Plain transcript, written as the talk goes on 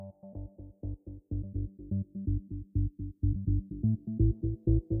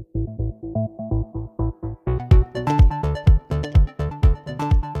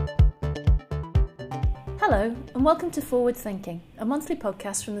and welcome to Forward Thinking, a monthly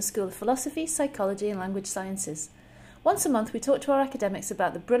podcast from the School of Philosophy, Psychology and Language Sciences. Once a month we talk to our academics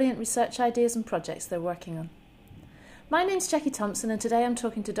about the brilliant research ideas and projects they're working on. My name's Jackie Thompson and today I'm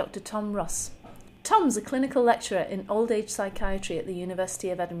talking to Dr Tom Russ. Tom's a clinical lecturer in old age psychiatry at the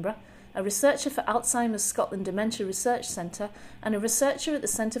University of Edinburgh, a researcher for Alzheimer's Scotland Dementia Research Centre and a researcher at the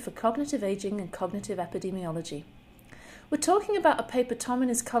Centre for Cognitive Ageing and Cognitive Epidemiology. We're talking about a paper Tom and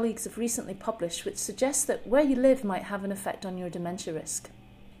his colleagues have recently published which suggests that where you live might have an effect on your dementia risk.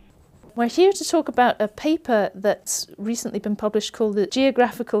 We're here to talk about a paper that's recently been published called The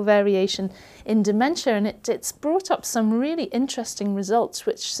Geographical Variation in Dementia, and it's brought up some really interesting results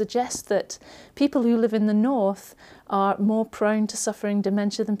which suggest that people who live in the north are more prone to suffering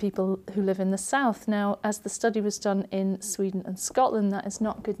dementia than people who live in the south. Now, as the study was done in Sweden and Scotland, that is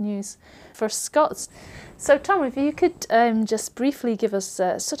not good news for Scots. So, Tom, if you could just briefly give us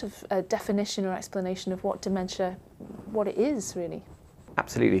sort of a definition or explanation of what dementia, what it is, really.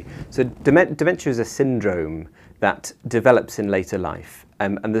 Absolutely. So dementia is a syndrome that develops in later life,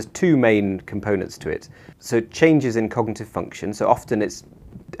 and there's two main components to it. So changes in cognitive function, so often it's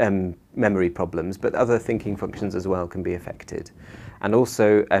memory problems, but other thinking functions as well can be affected. And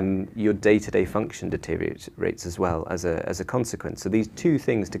also your day-to-day function deteriorates as well as a consequence. So these two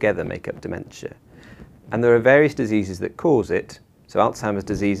things together make up dementia. And there are various diseases that cause it. So Alzheimer's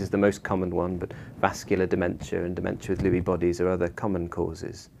disease is the most common one, but vascular dementia and dementia with Lewy bodies are other common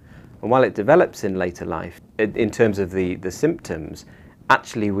causes. And while it develops in later life, in terms of the symptoms,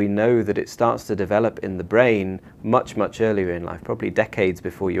 actually we know that it starts to develop in the brain much, much earlier in life, probably decades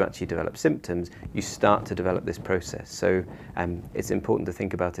before you actually develop symptoms, you start to develop this process. So it's important to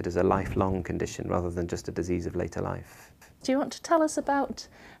think about it as a lifelong condition rather than just a disease of later life. Do you want to tell us about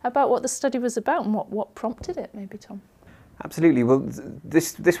what the study was about and what prompted it, maybe, Tom? Absolutely. Well,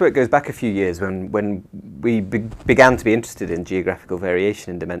 this work goes back a few years when we began to be interested in geographical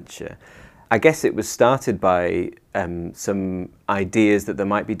variation in dementia. I guess it was started by some ideas that there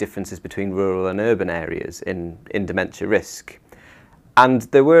might be differences between rural and urban areas in dementia risk. And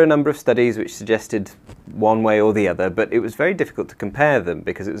there were a number of studies which suggested one way or the other, but it was very difficult to compare them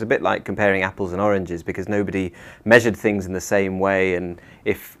because it was a bit like comparing apples and oranges because nobody measured things in the same way, and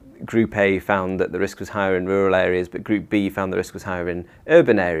if Group A found that the risk was higher in rural areas, but Group B found the risk was higher in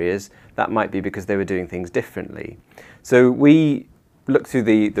urban areas, that might be because they were doing things differently. So we looked through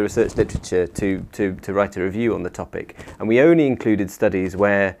the research literature to write a review on the topic, and we only included studies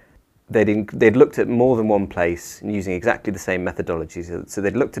where they'd looked at more than one place and using exactly the same methodology. So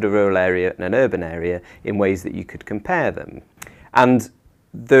they'd looked at a rural area and an urban area in ways that you could compare them. And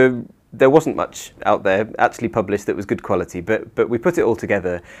there wasn't much out there actually published that was good quality, but we put it all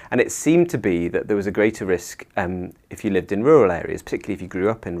together and it seemed to be that there was a greater risk if you lived in rural areas, particularly if you grew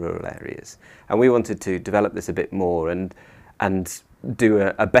up in rural areas. And we wanted to develop this a bit more and do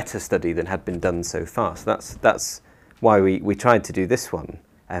a better study than had been done so far. So that's why we tried to do this one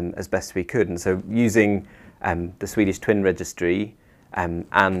as best we could. And so using the Swedish Twin Registry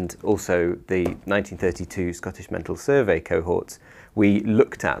and also the 1932 Scottish Mental Survey cohorts, we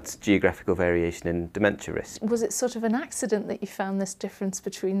looked at geographical variation in dementia risk. Was it sort of an accident that you found this difference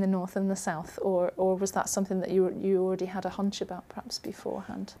between the north and the south, or was that something that you already had a hunch about perhaps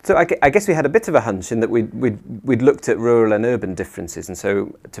beforehand? So I guess we had a bit of a hunch in that we'd looked at rural and urban differences, and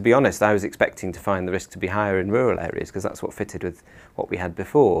so to be honest I was expecting to find the risk to be higher in rural areas because that's what fitted with what we had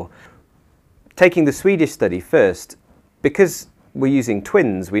before. Taking the Swedish study first, because we're using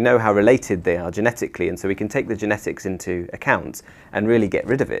twins, we know how related they are genetically, and so we can take the genetics into account and really get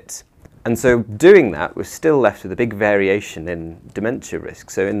rid of it. And so doing that, we're still left with a big variation in dementia risk.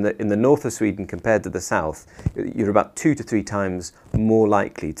 So in the north of Sweden compared to the south, you're about 2 to 3 times more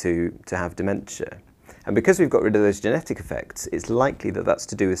likely to have dementia. And because we've got rid of those genetic effects, it's likely that that's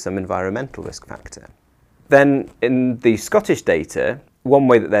to do with some environmental risk factor. Then in the Scottish data, one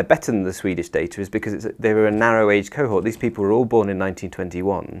way that they're better than the Swedish data is because they were a narrow age cohort. These people were all born in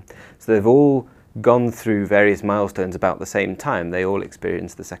 1921, so they've all gone through various milestones about the same time. They all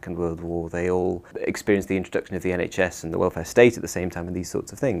experienced the Second World War, they all experienced the introduction of the NHS and the welfare state at the same time and these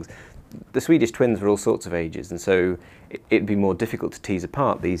sorts of things. The Swedish twins were all sorts of ages, and so it'd be more difficult to tease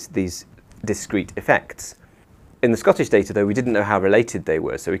apart these discrete effects. In the Scottish data, though, we didn't know how related they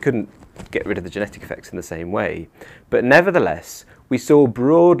were, so we couldn't get rid of the genetic effects in the same way. But nevertheless, we saw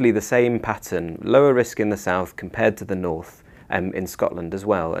broadly the same pattern, lower risk in the south compared to the north in Scotland as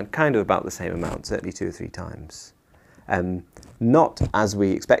well, and kind of about the same amount, certainly 2 or 3 times. Not, as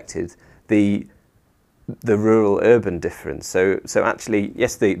we expected, the rural-urban difference. So actually,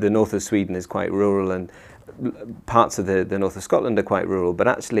 yes, the north of Sweden is quite rural, parts of the north of Scotland are quite rural, but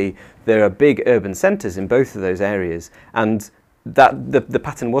actually there are big urban centres in both of those areas, and that the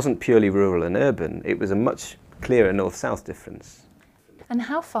pattern wasn't purely rural and urban, it was a much clearer north-south difference. And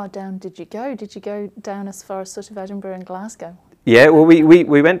how far down did you go? Did you go down as far as sort of Edinburgh and Glasgow? Yeah, well, we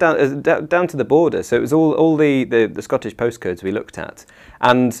went down to the border, so it was all the Scottish postcodes we looked at,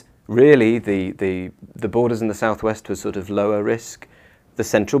 and really the borders in the southwest was sort of lower risk. The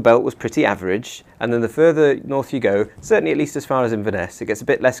central belt was pretty average, and then the further north you go, certainly at least as far as Inverness, it gets a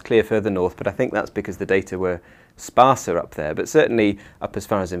bit less clear further north, but I think that's because the data were sparser up there. But certainly up as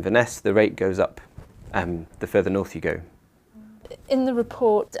far as Inverness, the rate goes up the further north you go. In the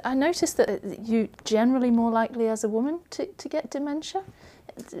report, I noticed that you're generally more likely as a woman to get dementia.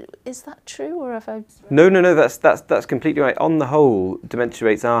 Is that true, or have I... No, that's completely right. On the whole, dementia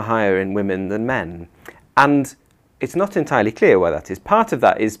rates are higher in women than men. And it's not entirely clear why that is. Part of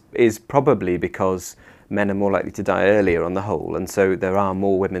that is probably because men are more likely to die earlier on the whole, and so there are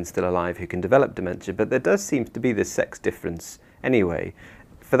more women still alive who can develop dementia, but there does seem to be this sex difference anyway.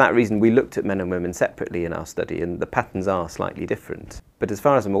 For that reason, we looked at men and women separately in our study, and the patterns are slightly different. But as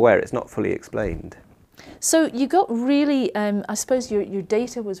far as I'm aware, it's not fully explained. So you got really, I suppose your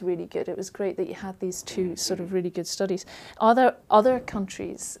data was really good. It was great that you had these two sort of really good studies. Are there other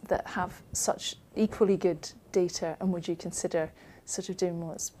countries that have such equally good data, and would you consider sort of doing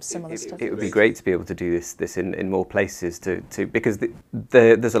more similar studies? It would be great to be able to do this in more places because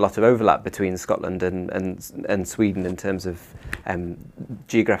there's a lot of overlap between Scotland and Sweden in terms of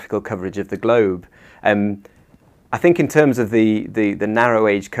geographical coverage of the globe. I think in terms of the narrow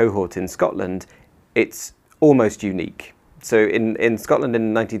age cohort in Scotland, it's almost unique. So in Scotland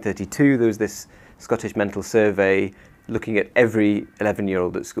in 1932 there was this Scottish mental survey looking at every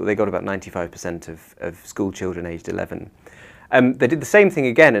 11-year-old at school. They got about 95% of school children aged 11. They did the same thing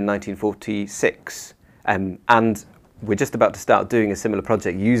again in 1946, and we're just about to start doing a similar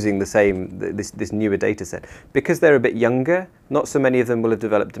project using the same this newer data set. Because they're a bit younger, not so many of them will have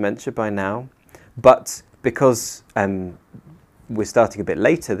developed dementia by now, but because we're starting a bit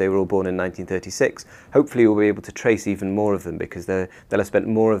later, they were all born in 1936, hopefully we'll be able to trace even more of them because they'll have spent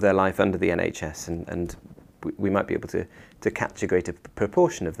more of their life under the NHS, and we might be able to catch a greater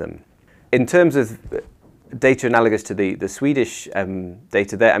proportion of them. In terms of data analogous to the Swedish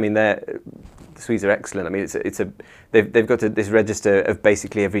data, there, I mean, the Swedes are excellent. I mean, they've got this register of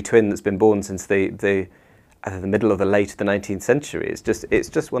basically every twin that's been born since either the middle or the late of the 19th century. It's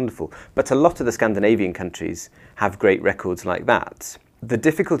just wonderful. But a lot of the Scandinavian countries have great records like that. The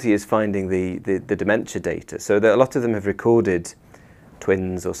difficulty is finding the dementia data. So a lot of them have recorded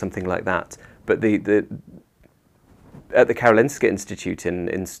twins or something like that. But at the Karolinska Institute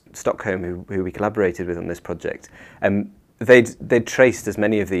in Stockholm, who we collaborated with on this project, they'd traced as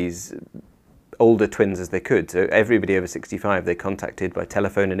many of these older twins as they could. So everybody over 65 they contacted by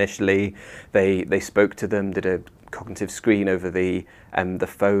telephone initially. They spoke to them, did a cognitive screen over the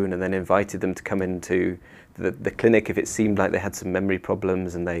phone, and then invited them to come into the clinic if it seemed like they had some memory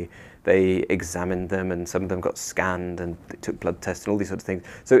problems, and they examined them, and some of them got scanned, and they took blood tests and all these sorts of things.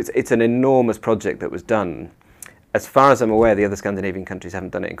 So it's an enormous project that was done. As far as I'm aware, the other Scandinavian countries haven't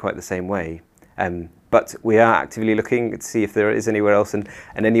done it in quite the same way. But we are actively looking to see if there is anywhere else and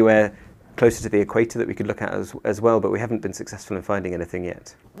anywhere closer to the equator that we could look at as well, but we haven't been successful in finding anything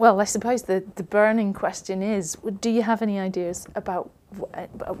yet. Well, I suppose the burning question is, do you have any ideas about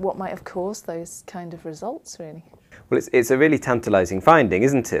what might have caused those kind of results, really? Well, it's a really tantalising finding,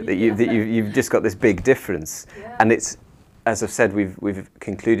 isn't it? That you've just got this big difference, yeah. And it's, as I've said, we've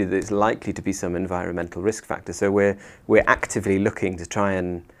concluded that it's likely to be some environmental risk factor. So we're actively looking to try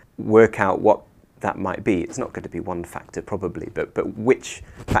and work out what that might be. It's not going to be one factor probably, but which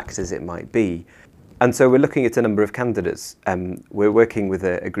factors it might be. And so we're looking at a number of candidates. We're working with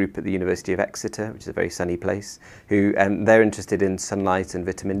a group at the University of Exeter, which is a very sunny place, who they're interested in sunlight and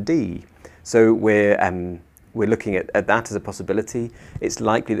vitamin D. So we're looking at that as a possibility. It's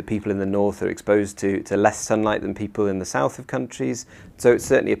likely that people in the north are exposed to less sunlight than people in the south of countries. So it's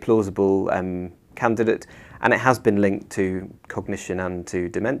certainly a plausible candidate, and it has been linked to cognition and to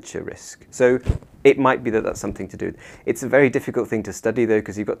dementia risk. So it might be that that's something to do. It's a very difficult thing to study though,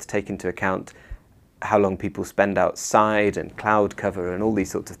 because you've got to take into account how long people spend outside and cloud cover and all these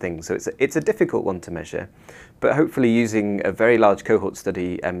sorts of things. So it's a difficult one to measure, but hopefully using a very large cohort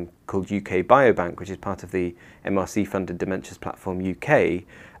study called UK Biobank, which is part of the MRC-funded Dementias Platform UK,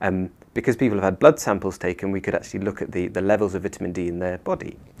 because people have had blood samples taken, we could actually look at the levels of vitamin D in their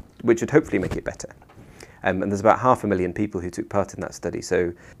body, which would hopefully make it better. And there's about 500,000 people who took part in that study.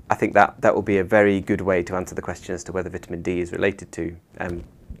 So I think that will be a very good way to answer the question as to whether vitamin D is related to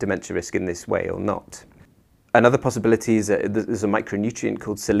dementia risk in this way or not. Another possibility is there's a micronutrient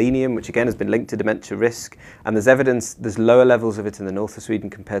called selenium, which again has been linked to dementia risk, and there's evidence there's lower levels of it in the north of Sweden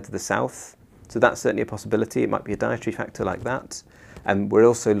compared to the south. So that's certainly a possibility. It might be a dietary factor like that. We're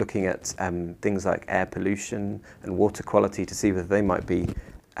also looking at things like air pollution and water quality to see whether they might be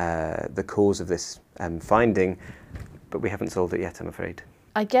the cause of this finding, but we haven't solved it yet, I'm afraid.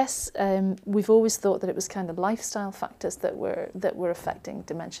 I guess we've always thought that it was kind of lifestyle factors that were affecting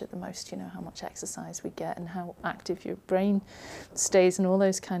dementia the most. You know, how much exercise we get and how active your brain stays and all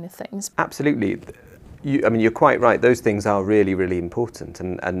those kind of things. Absolutely. I mean, you're quite right. Those things are really, really important,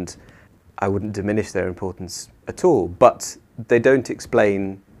 and I wouldn't diminish their importance at all, but they don't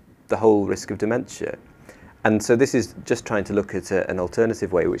explain the whole risk of dementia. And so this is just trying to look at an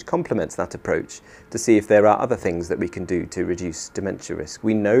alternative way which complements that approach to see if there are other things that we can do to reduce dementia risk.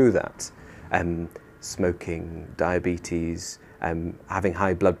 We know that smoking, diabetes, having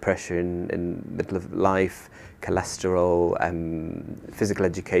high blood pressure in middle of life, cholesterol, physical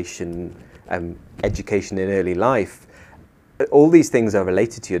education, education in early life, all these things are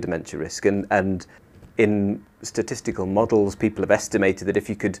related to your dementia risk. And in statistical models, people have estimated that if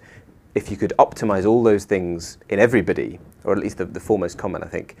you could optimize all those things in everybody, or at least the foremost common, I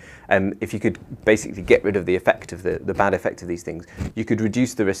think, if you could basically get rid of the effect of the bad effect of these things, you could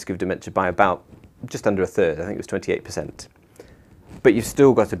reduce the risk of dementia by about just under a third. I think it was 28%. But you've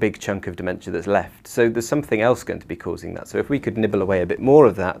still got a big chunk of dementia that's left. So there's something else going to be causing that. So if we could nibble away a bit more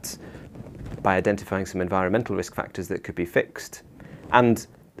of that by identifying some environmental risk factors that could be fixed, and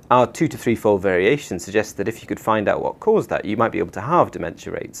our 2 to 3-fold variation suggests that if you could find out what caused that, you might be able to halve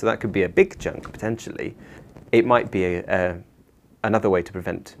dementia rates. So that could be a big chunk, potentially. It might be another way to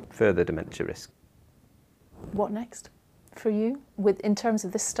prevent further dementia risk. What next for you in terms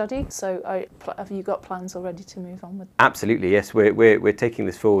of this study? So have you got plans already to move on with? Absolutely, yes. We're taking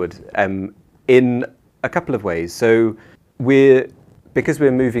this forward in a couple of ways. So because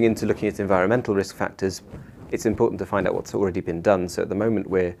we're moving into looking at environmental risk factors, it's important to find out what's already been done. So at the moment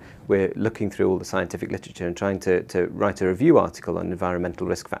we're looking through all the scientific literature and trying to write a review article on environmental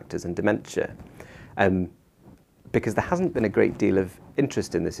risk factors and dementia. Because there hasn't been a great deal of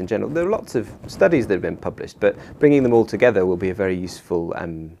interest in this in general. There are lots of studies that have been published, but bringing them all together will be a very useful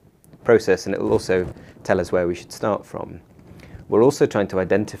process, and it will also tell us where we should start from. We're also trying to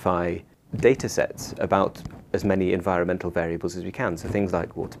identify data sets about as many environmental variables as we can, so things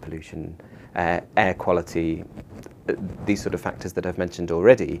like water pollution, air quality, these sort of factors that I've mentioned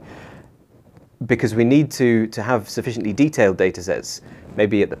already, because we need to have sufficiently detailed data sets,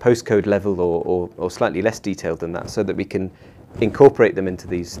 maybe at the postcode level or slightly less detailed than that, so that we can incorporate them into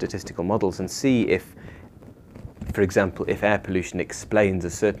these statistical models and see if, for example, if air pollution explains a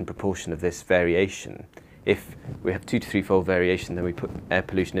certain proportion of this variation. If we have 2 to 3-fold variation, then we put air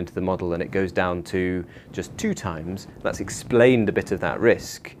pollution into the model and it goes down to just 2 times, that's explained a bit of that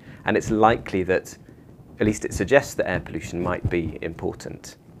risk. And it's likely that, at least it suggests that air pollution might be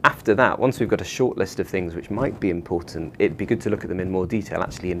important. After that, once we've got a short list of things which might be important, it'd be good to look at them in more detail,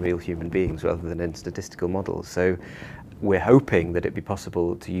 actually in real human beings rather than in statistical models. So we're hoping that it'd be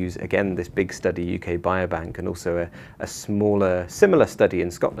possible to use, again, this big study, UK Biobank, and also a smaller, similar study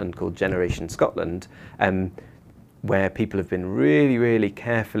in Scotland called Generation Scotland, where people have been really, really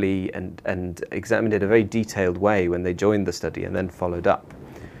carefully and examined it in a very detailed way when they joined the study and then followed up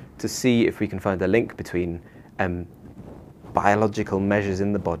to see if we can find a link between biological measures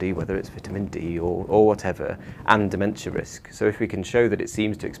in the body, whether it's vitamin D or whatever, and dementia risk. So if we can show that it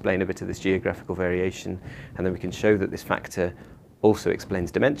seems to explain a bit of this geographical variation, and then we can show that this factor also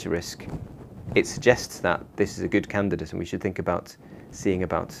explains dementia risk, it suggests that this is a good candidate and we should think about seeing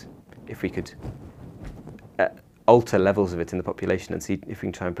about if we could alter levels of it in the population and see if we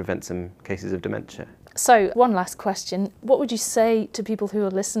can try and prevent some cases of dementia. So one last question. What would you say to people who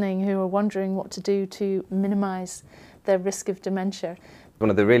are listening who are wondering what to do to minimise their risk of dementia? One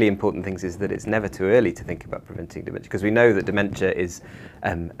of the really important things is that it's never too early to think about preventing dementia, because we know that dementia is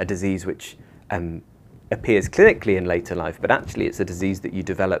a disease which appears clinically in later life, but actually it's a disease that you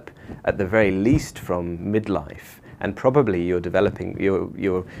develop at the very least from midlife, and probably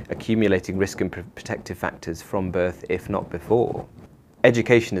you're accumulating risk and protective factors from birth, if not before.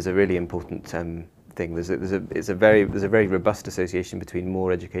 Education is a really important thing. There's a very robust association between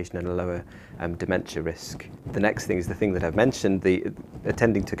more education and a lower dementia risk. The next thing is the thing that I've mentioned, the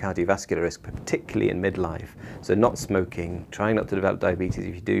attending to cardiovascular risk, particularly in midlife. So not smoking, trying not to develop diabetes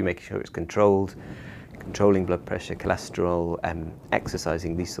if you do, making sure it's controlled, controlling blood pressure, cholesterol,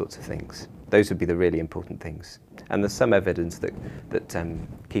 exercising, these sorts of things. Those would be the really important things. And there's some evidence that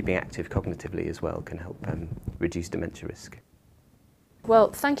keeping active cognitively as well can help reduce dementia risk. Well,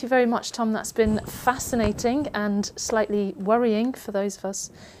 thank you very much, Tom. That's been fascinating and slightly worrying for those of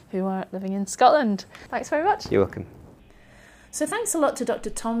us who are living in Scotland. Thanks very much. You're welcome. So thanks a lot to Dr.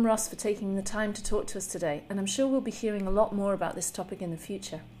 Tom Russ for taking the time to talk to us today, and I'm sure we'll be hearing a lot more about this topic in the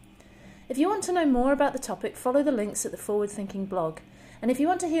future. If you want to know more about the topic, follow the links at the Forward Thinking blog. And if you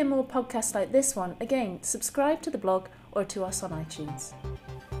want to hear more podcasts like this one, again, subscribe to the blog or to us on iTunes.